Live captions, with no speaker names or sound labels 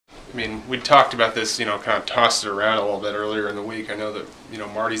I mean, we talked about this, you know, kind of tossed it around a little bit earlier in the week. I know that, you know,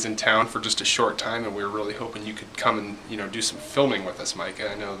 Marty's in town for just a short time, and we were really hoping you could come and, you know, do some filming with us, Micah.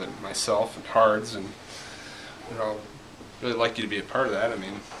 I know that myself and Hards and, you know, really like you to be a part of that. I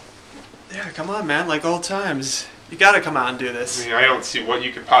mean, yeah, come on, man, like old times. You gotta come out and do this. I mean, I don't see what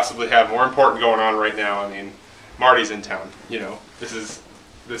you could possibly have more important going on right now. I mean, Marty's in town, you know, this.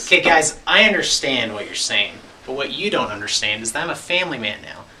 Okay, guys, I understand what you're saying, but what you don't understand is that I'm a family man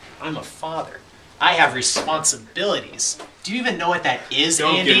now. I'm a father. I have responsibilities. Do you even know what that is,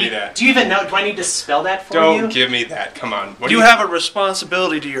 Don't Andy? give me that. Do you even know? Do I need to spell that for you? Don't give me that. Come on. What You have a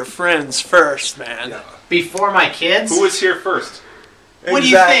responsibility to your friends first, man. Yeah. Before my kids? Who was here first? What do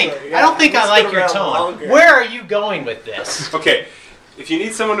you think? Yeah. I don't think I Let's like go your around tone. longer. Where are you going with this? Okay, if you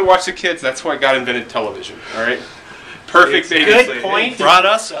need someone to watch the kids, that's why God invented television, all right? Perfect Good babysitter. point. Brought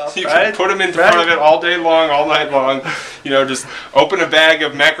us up, You right? can put them in front of it all day long, all night long. You know, just open a bag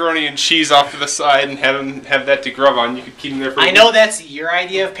of macaroni and cheese off to the side and have that to grub on. You could keep them there for I know that's your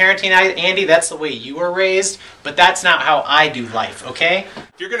idea of parenting, Andy. That's the way you were raised, but that's not how I do life, okay?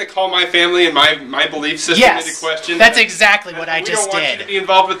 If you're going to call my family and my belief system Yes, into question, that's exactly what I just We don't want you did. to be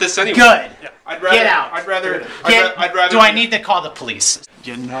involved with this anyway. Good. Yeah. I'd rather, Get out. I'd rather. Do I need to call the police?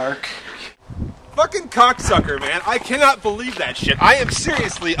 You narc. Fucking cocksucker, man. I cannot believe that shit. I am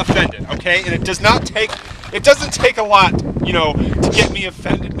seriously offended, okay? And it doesn't take a lot, you know, to get me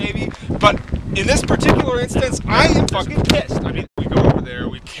offended maybe, but in this particular instance, I am fucking pissed. I mean, we go over there,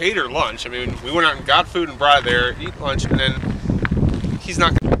 we cater lunch. I mean, we went out and got food and brought it there, eat lunch, and then he's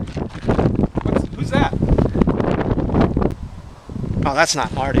not gonna... Who's that? Oh, that's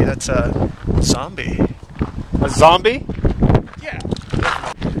not Marty. That's a zombie. A zombie? Yeah.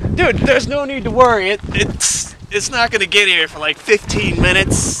 Dude, there's no need to worry. It's not gonna get here for like 15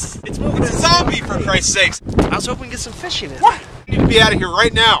 minutes. It's moving. It's a zombie, for Christ's sakes. I was hoping to get some fishing in. What? You need to be out of here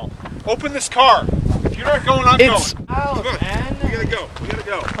right now. Open this car. If you're not going, I'm going. Out, Come on, man. We gotta go. We gotta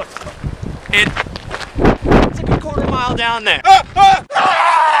go. It's like a quarter-mile down there. Oh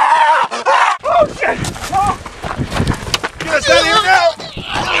shit! Oh. Get us out of here now!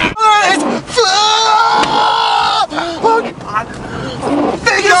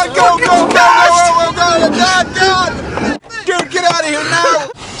 God! Dude, get out of here now!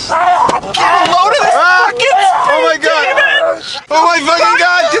 Oh my god! Oh my fucking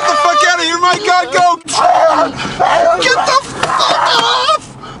god! Get the fuck out of here! My god, go! Get the fuck off!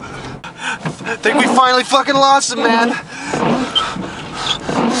 I think we finally fucking lost him, man.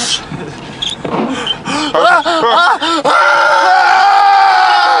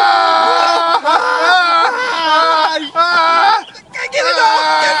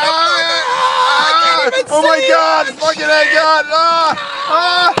 Oh my god! Fucking hey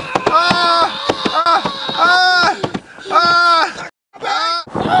god!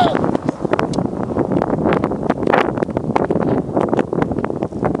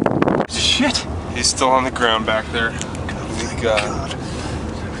 Shit. He's still on the ground back there. Thank God.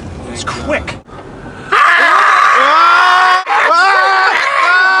 It's quick.